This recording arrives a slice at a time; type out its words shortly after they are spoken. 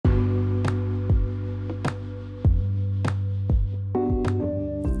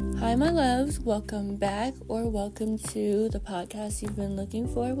Hi, my loves. Welcome back or welcome to the podcast you've been looking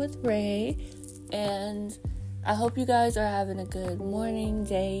for with Ray. And I hope you guys are having a good morning,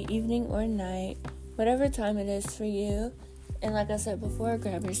 day, evening, or night, whatever time it is for you. And like I said before,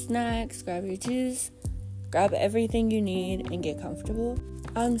 grab your snacks, grab your juice, grab everything you need, and get comfortable.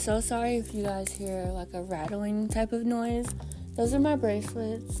 I'm so sorry if you guys hear like a rattling type of noise. Those are my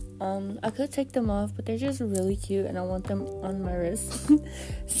bracelets. I could take them off, but they're just really cute and I want them on my wrist.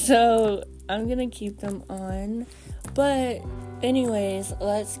 So I'm gonna keep them on. But anyways,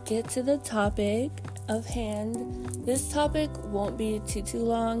 let's get to the topic of hand. This topic won't be too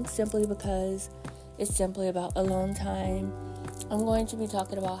long, simply because it's simply about alone time. I'm going to be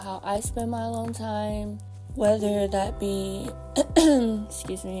talking about how I spend my alone time, whether that be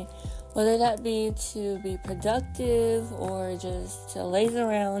whether that be to be productive or just to laze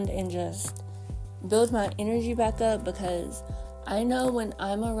around and just build my energy back up, because I know when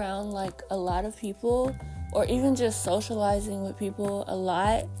I'm around like a lot of people or even just socializing with people a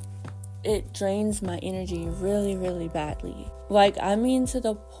lot, it drains my energy really, really badly. Like, I mean, to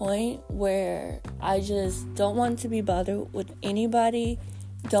the point where I just don't want to be bothered with anybody.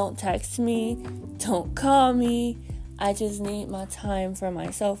 Don't text me, don't call me. I just need my time for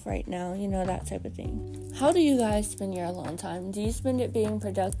myself right now, that type of thing. How do you guys spend your alone time? Do you spend it being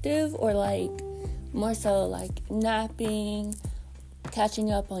productive or like more so like napping, catching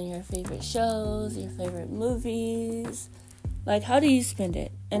up on your favorite shows, your favorite movies? Like, how do you spend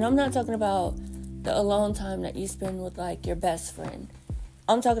it? And I'm not talking about the alone time that you spend with like your best friend.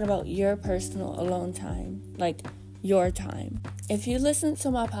 I'm talking about your personal alone time, like your time. If you listened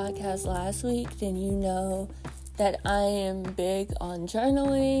to my podcast last week, then you know that I am big on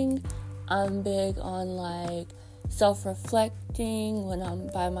journaling. I'm big on like self-reflecting when I'm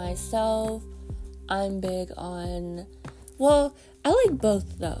by myself. I'm big on, I like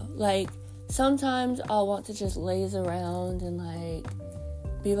both though. Like, sometimes I'll want to just laze around and like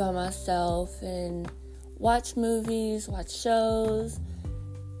be by myself and watch movies, watch shows,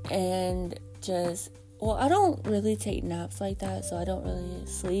 and just, I don't really take naps like that, so I don't really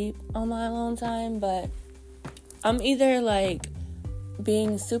sleep on my alone time, but I'm either like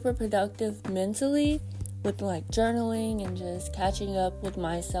being super productive mentally with like journaling and just catching up with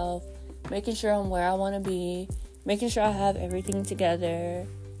myself, making sure I'm where I want to be, making sure I have everything together,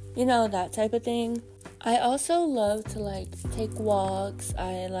 that type of thing. I also love to like take walks.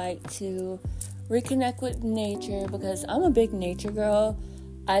 I like to reconnect with nature because I'm a big nature girl.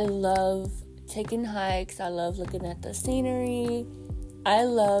 I love taking hikes. I love looking at the scenery. I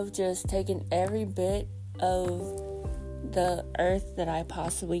love just taking every bit of the earth that I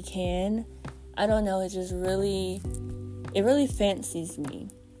possibly can. I don't know, it really fancies me.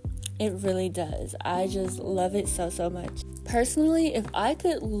 It really does. I just love it so much. Personally, if I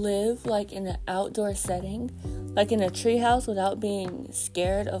could live like in an outdoor setting, like in a treehouse without being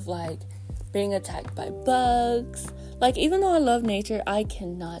scared of like being attacked by bugs, like even though I love nature, I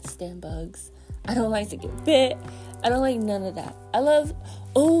cannot stand bugs. I don't like to get bit. I don't like none of that.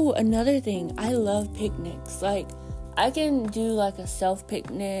 Another thing, I love picnics. Like, I can do like a self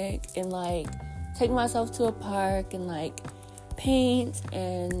picnic and like take myself to a park and like paint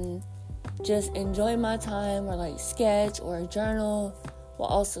and just enjoy my time, or like sketch or journal while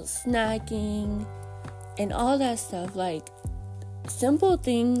also snacking and all that stuff. Like, simple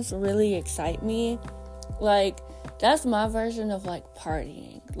things really excite me. Like, that's my version of like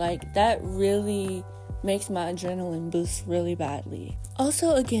partying. Like, that really makes my adrenaline boost really badly.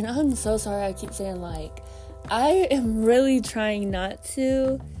 Also, again, I'm so sorry I keep saying like. I am really trying not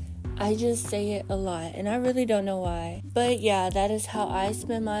to. I just say it a lot, and I really don't know why. But yeah, that is how I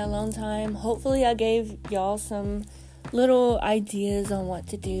spend my alone time. Hopefully I gave y'all some little ideas on what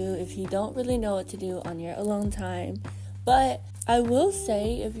to do if you don't really know what to do on your alone time. But I will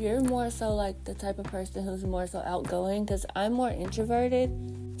say, if you're more so like the type of person who's more so outgoing, because I'm more introverted,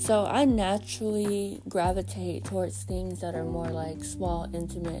 so I naturally gravitate towards things that are more like small,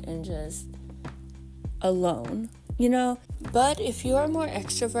 intimate, and just alone, But if you are more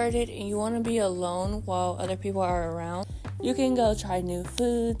extroverted and you want to be alone while other people are around, you can go try new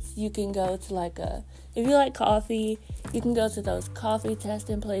foods. You can go to if you like coffee, you can go to those coffee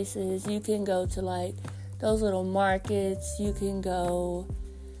testing places. You can go to like those little markets. You can go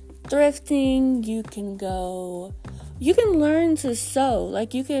thrifting. You can learn to sew.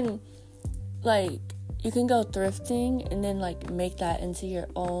 Like, you can go thrifting and then like make that into your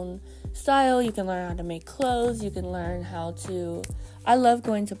own style. You can learn how to make clothes. You can learn how to, I love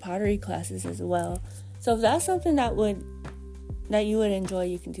going to pottery classes as well. So if that's something that you would enjoy,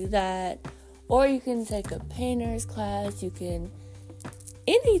 you can do that. Or you can take a painter's class. You can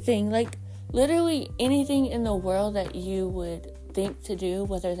anything, like literally anything in the world that you would think to do,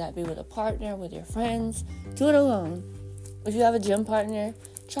 whether that be with a partner, with your friends, do it alone. If you have a gym partner,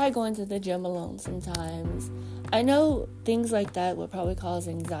 try going to the gym alone sometimes. I know things like that would probably cause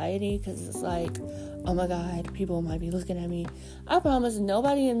anxiety because it's like, oh my God, people might be looking at me. I promise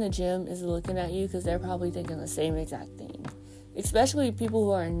nobody in the gym is looking at you because they're probably thinking the same exact thing. Especially people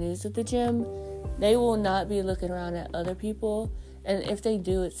who are new to the gym, they will not be looking around at other people. And if they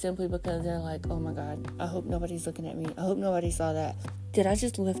do, it's simply because they're like, oh my God, I hope nobody's looking at me. I hope nobody saw that. Did I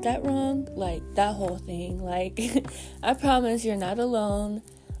just lift that wrong? Like, that whole thing. Like, I promise you're not alone.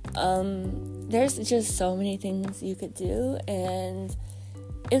 There's just so many things you could do. And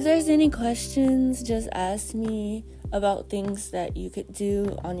if there's any questions, just ask me about things that you could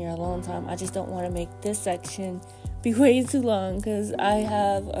do on your alone time. I just don't want to make this section be way too long because I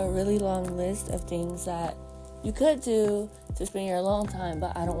have a really long list of things that you could do to spend your alone time,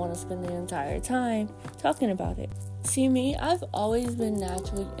 but I don't want to spend the entire time talking about it. See me, I've always been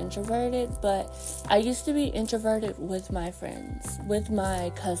naturally introverted, but I used to be introverted with my friends, with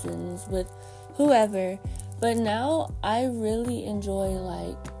my cousins, with whoever. But now I really enjoy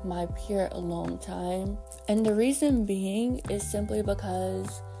like my pure alone time. And the reason being is simply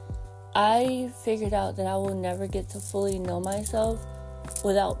because I figured out that I will never get to fully know myself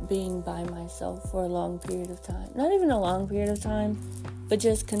without being by myself for a long period of time. Not even a long period of time, but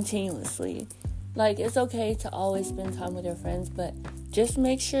just continuously. Like, it's okay to always spend time with your friends, but just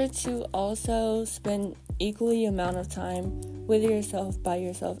make sure to also spend equally amount of time with yourself, by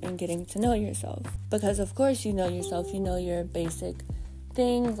yourself, and getting to know yourself. Because, of course, you know yourself. You know your basic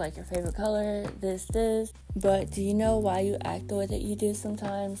things, like your favorite color, this. But do you know why you act the way that you do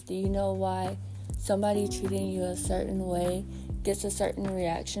sometimes? Do you know why somebody treating you a certain way gets a certain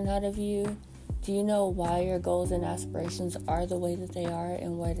reaction out of you? Do you know why your goals and aspirations are the way that they are,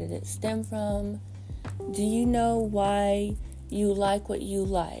 and where did it stem from? Do you know why you like what you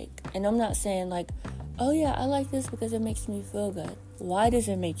like? And I'm not saying like, oh yeah, I like this because it makes me feel good. Why does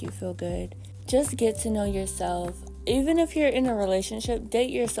it make you feel good? Just get to know yourself. Even if you're in a relationship, date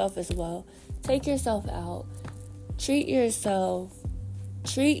yourself as well. Take yourself out. Treat yourself.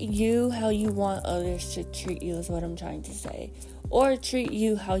 Treat you how you want others to treat you is what I'm trying to say. Or treat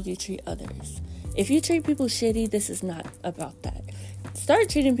you how you treat others. If you treat people shitty, this is not about that. Start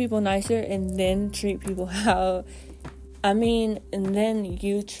treating people nicer and then treat people and then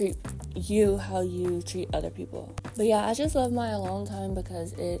you treat you how you treat other people. But yeah, I just love my alone time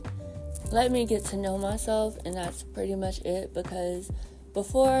because it let me get to know myself, and that's pretty much it. Because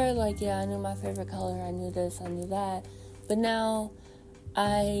before, like, yeah, I knew my favorite color, I knew this, I knew that. But now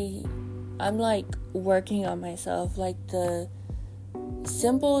I'm like working on myself, like the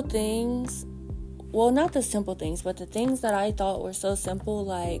simple things, well, not the simple things, but the things that I thought were so simple,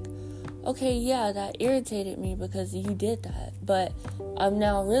 like, okay, yeah, that irritated me because you did that, but I'm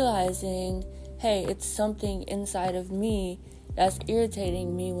now realizing, hey, it's something inside of me that's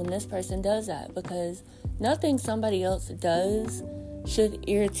irritating me when this person does that, because nothing somebody else does should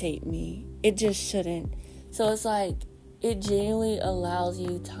irritate me. It just shouldn't. So it's like, it genuinely allows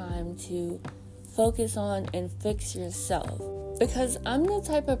you time to focus on and fix yourself. Because I'm the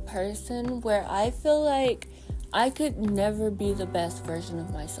type of person where I feel like I could never be the best version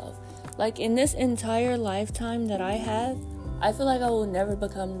of myself. Like, in this entire lifetime that I have, I feel like I will never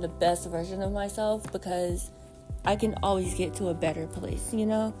become the best version of myself because I can always get to a better place, you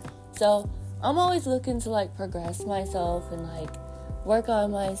know? So I'm always looking to like progress myself and like work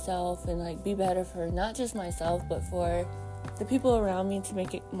on myself and like be better for not just myself, but for the people around me, to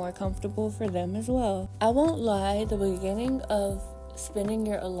make it more comfortable for them as well. I won't lie, the beginning of spending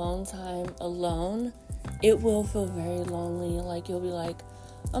your alone time alone, it will feel very lonely. Like, you'll be like,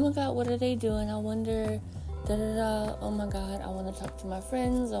 oh my God, what are they doing? I wonder, oh my God, I want to talk to my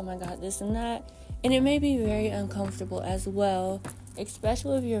friends, oh my God, this and that. And it may be very uncomfortable as well,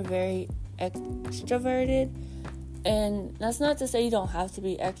 especially if you're very extroverted. And that's not to say you don't have to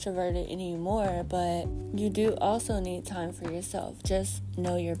be extroverted anymore, but you do also need time for yourself. Just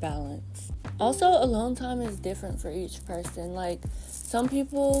know your balance. Also, alone time is different for each person. Like, some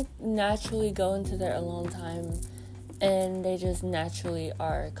people naturally go into their alone time and they just naturally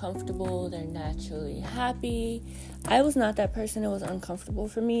are comfortable. They're naturally happy. I was not that person. It was uncomfortable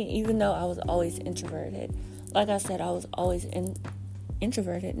for me, even though I was always introverted. Like I said, I was always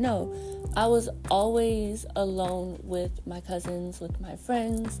introverted. No, I was always alone with my cousins, with my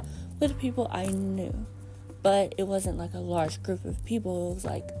friends, with people I knew. But it wasn't like a large group of people. It was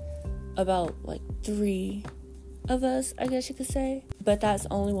like about like 3 of us, I guess you could say. But that's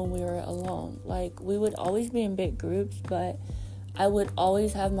only when we were alone. Like, we would always be in big groups, but I would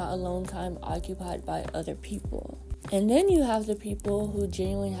always have my alone time occupied by other people. And then you have the people who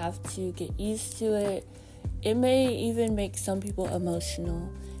genuinely have to get used to it. It may even make some people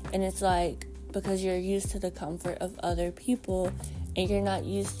emotional. And it's like, because you're used to the comfort of other people and you're not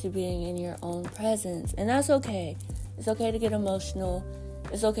used to being in your own presence. And that's okay. It's okay to get emotional.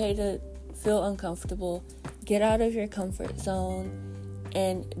 It's okay to feel uncomfortable. Get out of your comfort zone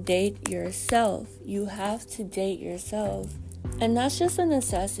and date yourself. You have to date yourself. And that's just a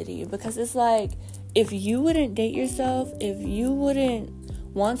necessity, because it's like, if you wouldn't date yourself, if you wouldn't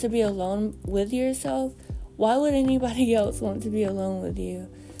want to be alone with yourself, why would anybody else want to be alone with you?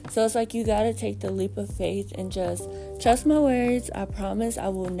 So it's like, you gotta take the leap of faith and just trust my words. I promise I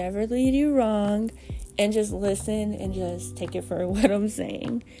will never lead you wrong. And just listen and just take it for what I'm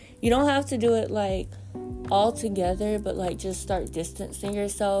saying. You don't have to do it like all together, but like just start distancing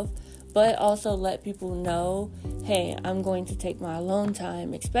yourself. But also let people know, hey, I'm going to take my alone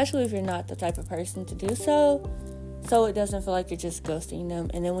time, especially if you're not the type of person to do so it doesn't feel like you're just ghosting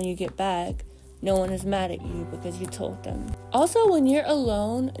them. And then when you get back, no one is mad at you because you told them. Also, when you're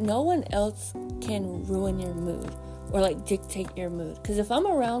alone, no one else can ruin your mood or like dictate your mood. Because if I'm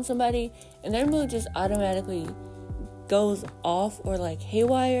around somebody and their mood just automatically goes off or like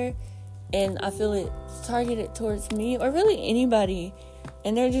haywire, and I feel it targeted towards me or really anybody,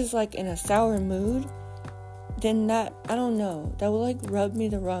 and they're just like in a sour mood, then that, I don't know, that will like rub me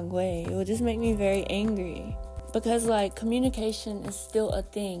the wrong way. It will just make me very angry. Because like communication is still a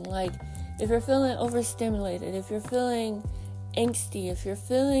thing. Like if you're feeling overstimulated, if you're feeling angsty, if you're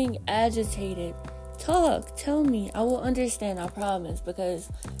feeling agitated, tell me. I will understand, I promise. Because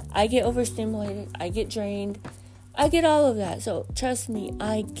I get overstimulated, I get drained, I get all of that. So trust me,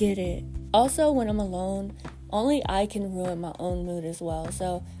 I get it. Also, when I'm alone, only I can ruin my own mood as well.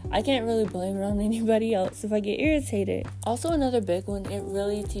 So I can't really blame it on anybody else if I get irritated. Also, another big one, it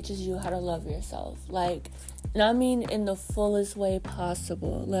really teaches you how to love yourself. Like, and I mean in the fullest way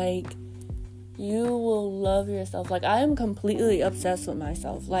possible. Like, you will love yourself. Like, I am completely obsessed with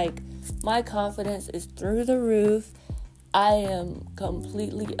myself. Like, my confidence is through the roof. I am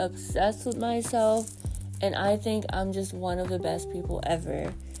completely obsessed with myself. And I think I'm just one of the best people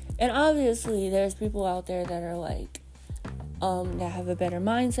ever. And obviously, there's people out there that are like, that have a better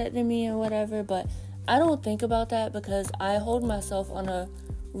mindset than me and whatever. But I don't think about that because I hold myself on a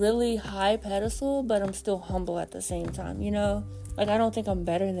really high pedestal, but I'm still humble at the same time, you know? Like, I don't think I'm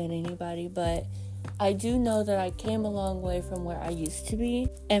better than anybody, but I do know that I came a long way from where I used to be.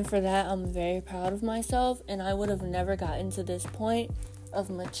 And for that, I'm very proud of myself. And I would have never gotten to this point of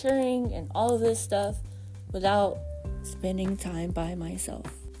maturing and all of this stuff without spending time by myself.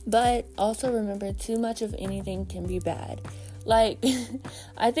 But also remember, too much of anything can be bad. Like,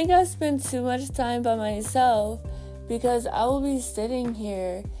 I think I spend too much time by myself because I will be sitting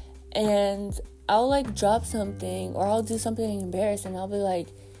here and I'll like drop something or I'll do something embarrassing. I'll be like,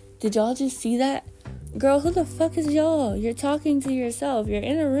 did y'all just see that? Girl, who the fuck is y'all? You're talking to yourself. You're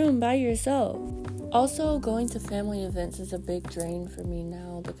in a room by yourself. Also, going to family events is a big drain for me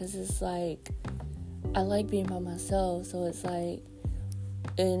now because it's like, I like being by myself. So it's like,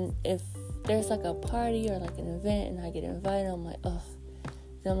 and if there's like a party or like an event and I get invited, I'm like, ugh.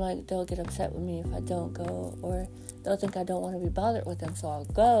 Then I'm like, they'll get upset with me if I don't go, or they'll think I don't want to be bothered with them, so I'll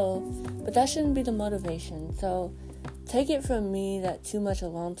go. But that shouldn't be the motivation. So take it from me that too much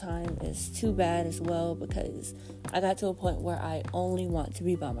alone time is too bad as well, because I got to a point where I only want to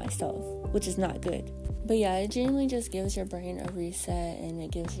be by myself, which is not good. But yeah, it genuinely just gives your brain a reset, and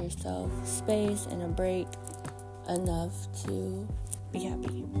it gives yourself space and a break enough to be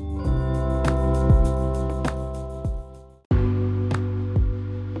happy.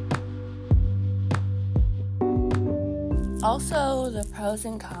 Also, the pros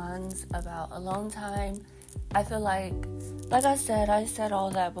and cons about alone time. I feel like I said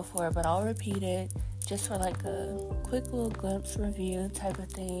all that before, but I'll repeat it just for like a quick little glimpse review type of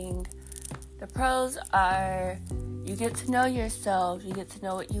thing. The pros are, you get to know yourself, you get to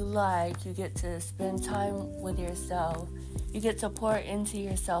know what you like, you get to spend time with yourself, you get to pour into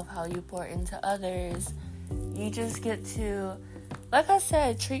yourself how you pour into others. You just get to, like I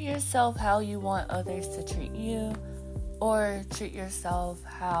said, treat yourself how you want others to treat you, or treat yourself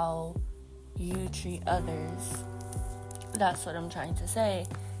how you treat others. That's what I'm trying to say.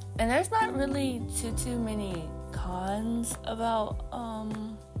 And there's not really too many cons about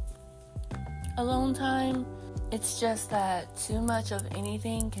alone time. It's just that too much of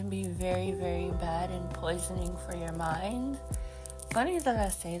anything can be very, very bad and poisoning for your mind. Funny that I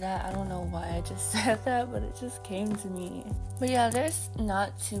say that. I don't know why I just said that, but it just came to me. But yeah, there's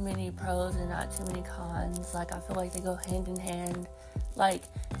not too many pros and not too many cons. Like, I feel like they go hand in hand. Like,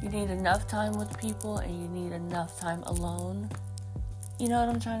 you need enough time with people and you need enough time alone. You know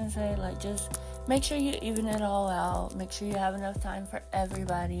what I'm trying to say? Like, just make sure you even it all out. Make sure you have enough time for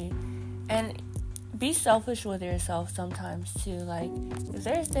everybody. And be selfish with yourself sometimes, too. Like, if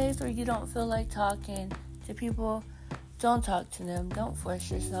there's days where you don't feel like talking to people, don't talk to them. Don't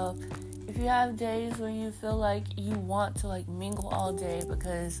force yourself. If you have days where you feel like you want to, like, mingle all day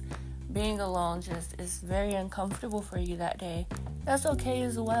because being alone just is very uncomfortable for you that day, that's okay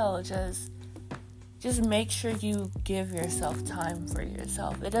as well. Just make sure you give yourself time for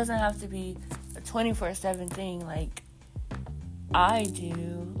yourself. It doesn't have to be a 24/7 thing like I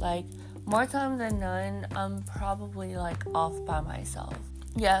do. Like, more times than none, I'm probably, like, off by myself.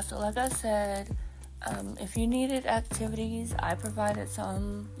 Yeah, so like I said, if you needed activities, I provided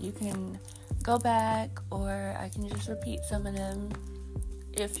some. You can go back, or I can just repeat some of them.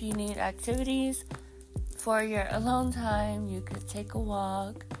 If you need activities for your alone time, you could take a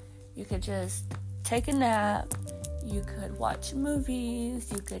walk, you could just take a nap, you could watch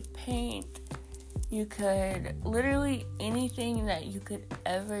movies, you could paint, you could literally anything that you could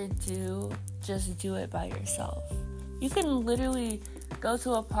ever do, just do it by yourself. You can literally go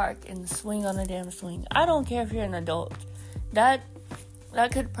to a park and swing on a damn swing. I don't care if you're an adult. That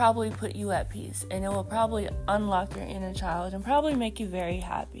could probably put you at peace, and it will probably unlock your inner child and probably make you very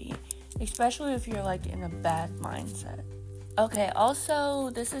happy, especially if you're, like, in a bad mindset. Okay, also,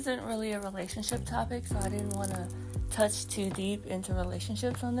 this isn't really a relationship topic, so I didn't want to touch too deep into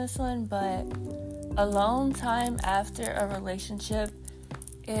relationships on this one, but alone time after a relationship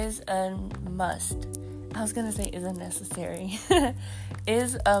is a must. I was gonna say isn't necessary.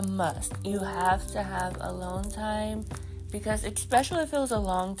 Is a must. You have to have alone time, because especially if it was a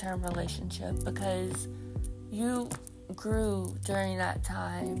long-term relationship, because you grew during that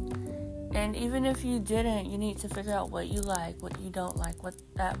time. And even if you didn't, you need to figure out what you like, what you don't like, what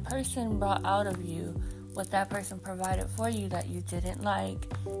that person brought out of you, what that person provided for you that you didn't like,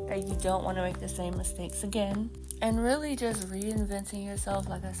 that you don't want to make the same mistakes again. And really just reinventing yourself,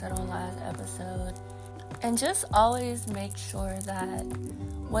 like I said on last episode. And just always make sure that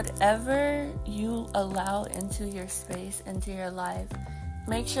whatever you allow into your space, into your life,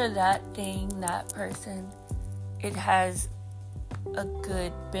 make sure that thing, that person, it has a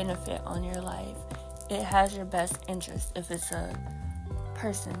good benefit on your life. It has your best interest. If it's a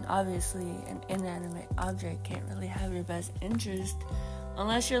person, obviously an inanimate object can't really have your best interest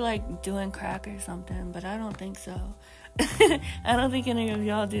unless you're, like, doing crack or something, but I don't think so. I don't think any of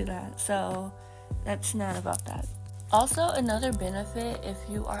y'all do that, so that's not about that. Also, another benefit if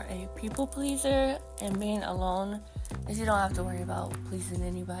you are a people pleaser and being alone is you don't have to worry about pleasing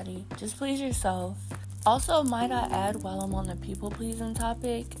anybody. Just please yourself. Also, might I add, while I'm on the people pleasing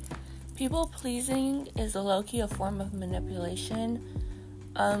topic, people pleasing is low-key a form of manipulation.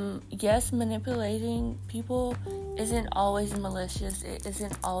 Yes, manipulating people isn't always malicious. It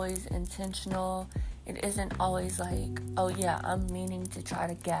isn't always intentional. It isn't always like, oh yeah, I'm meaning to try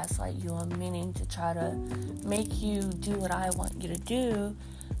to gaslight you. I'm meaning to try to make you do what I want you to do.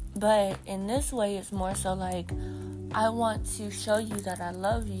 But in this way, it's more so like, I want to show you that I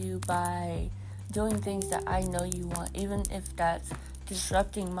love you by doing things that I know you want, even if that's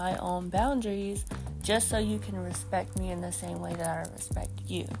disrupting my own boundaries, just so you can respect me in the same way that I respect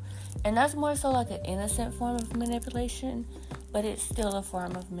you. And that's more so like an innocent form of manipulation, but it's still a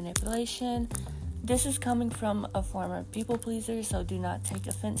form of manipulation. This is coming from a former people pleaser, so do not take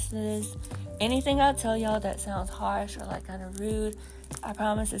offense to this. Anything I tell y'all that sounds harsh or like kind of rude, I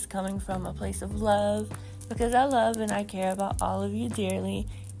promise it's coming from a place of love, because I love and I care about all of you dearly.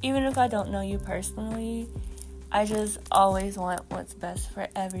 Even if I don't know you personally, I just always want what's best for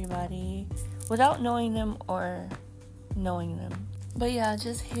everybody without knowing them or knowing them. But yeah,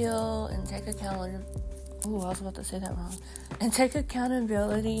 just heal and take accountability. Ooh, I was about to say that wrong. And take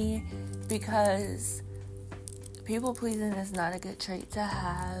accountability, because people pleasing is not a good trait to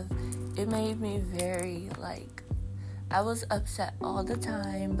have. It made me very, I was upset all the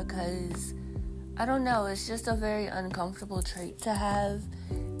time because, I don't know, it's just a very uncomfortable trait to have.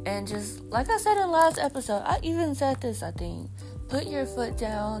 And just, like I said in last episode, I even said this, I think, put your foot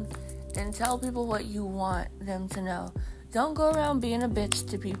down and tell people what you want them to know. Don't go around being a bitch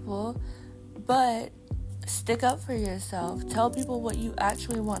to people, but stick up for yourself. Tell people what you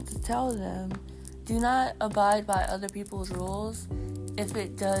actually want to tell them. Do not abide by other people's rules if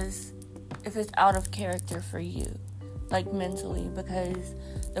it's out of character for you, like mentally, because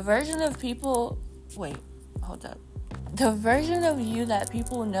the version of people, wait, hold up. the version of you that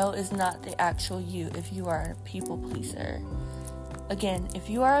people know is not the actual you if you are a people pleaser. Again, if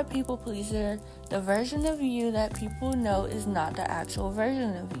you are a people pleaser, the version of you that people know is not the actual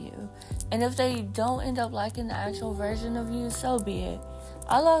version of you. And if they don't end up liking the actual version of you, so be it.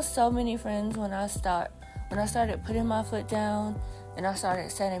 I lost so many friends when I started putting my foot down and I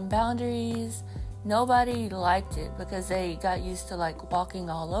started setting boundaries. Nobody liked it because they got used to like walking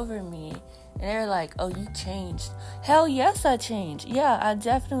all over me. And they're like, oh, you changed. Hell yes, I changed. Yeah, I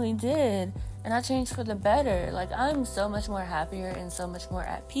definitely did. And I changed for the better. Like, I'm so much more happier and so much more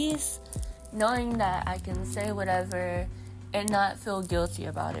at peace knowing that I can say whatever and not feel guilty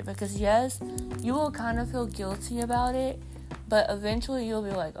about it. Because yes, you will kind of feel guilty about it, but eventually you'll be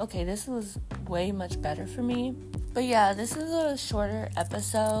like, okay, this was way much better for me. But yeah, this is a shorter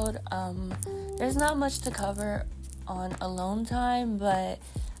episode. There's not much to cover on alone time, but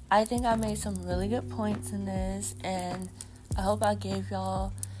I think I made some really good points in this, and I hope I gave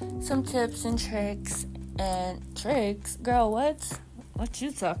y'all some tips and tricks. Girl, what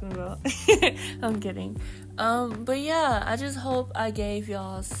you talking about? I'm kidding. But yeah, I just hope I gave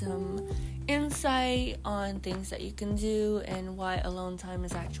y'all some insight on things that you can do and why alone time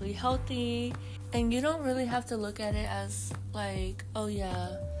is actually healthy. And you don't really have to look at it as like, oh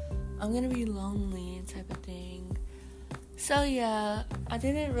yeah, I'm gonna be lonely type of thing. So yeah, I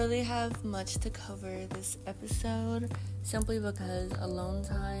didn't really have much to cover this episode simply because alone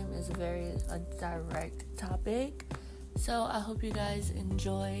time is a direct topic. So I hope you guys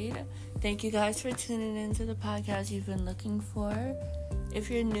enjoyed. Thank you guys for tuning into the podcast you've been looking for. If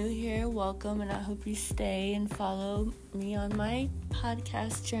you're new here, welcome, and I hope you stay and follow me on my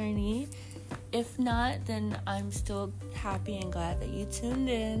podcast journey. If not, then I'm still happy and glad that you tuned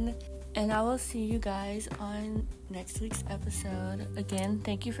in. And I will see you guys on next week's episode. Again,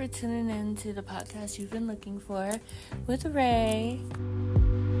 thank you for tuning in to the podcast you've been looking for with Ray.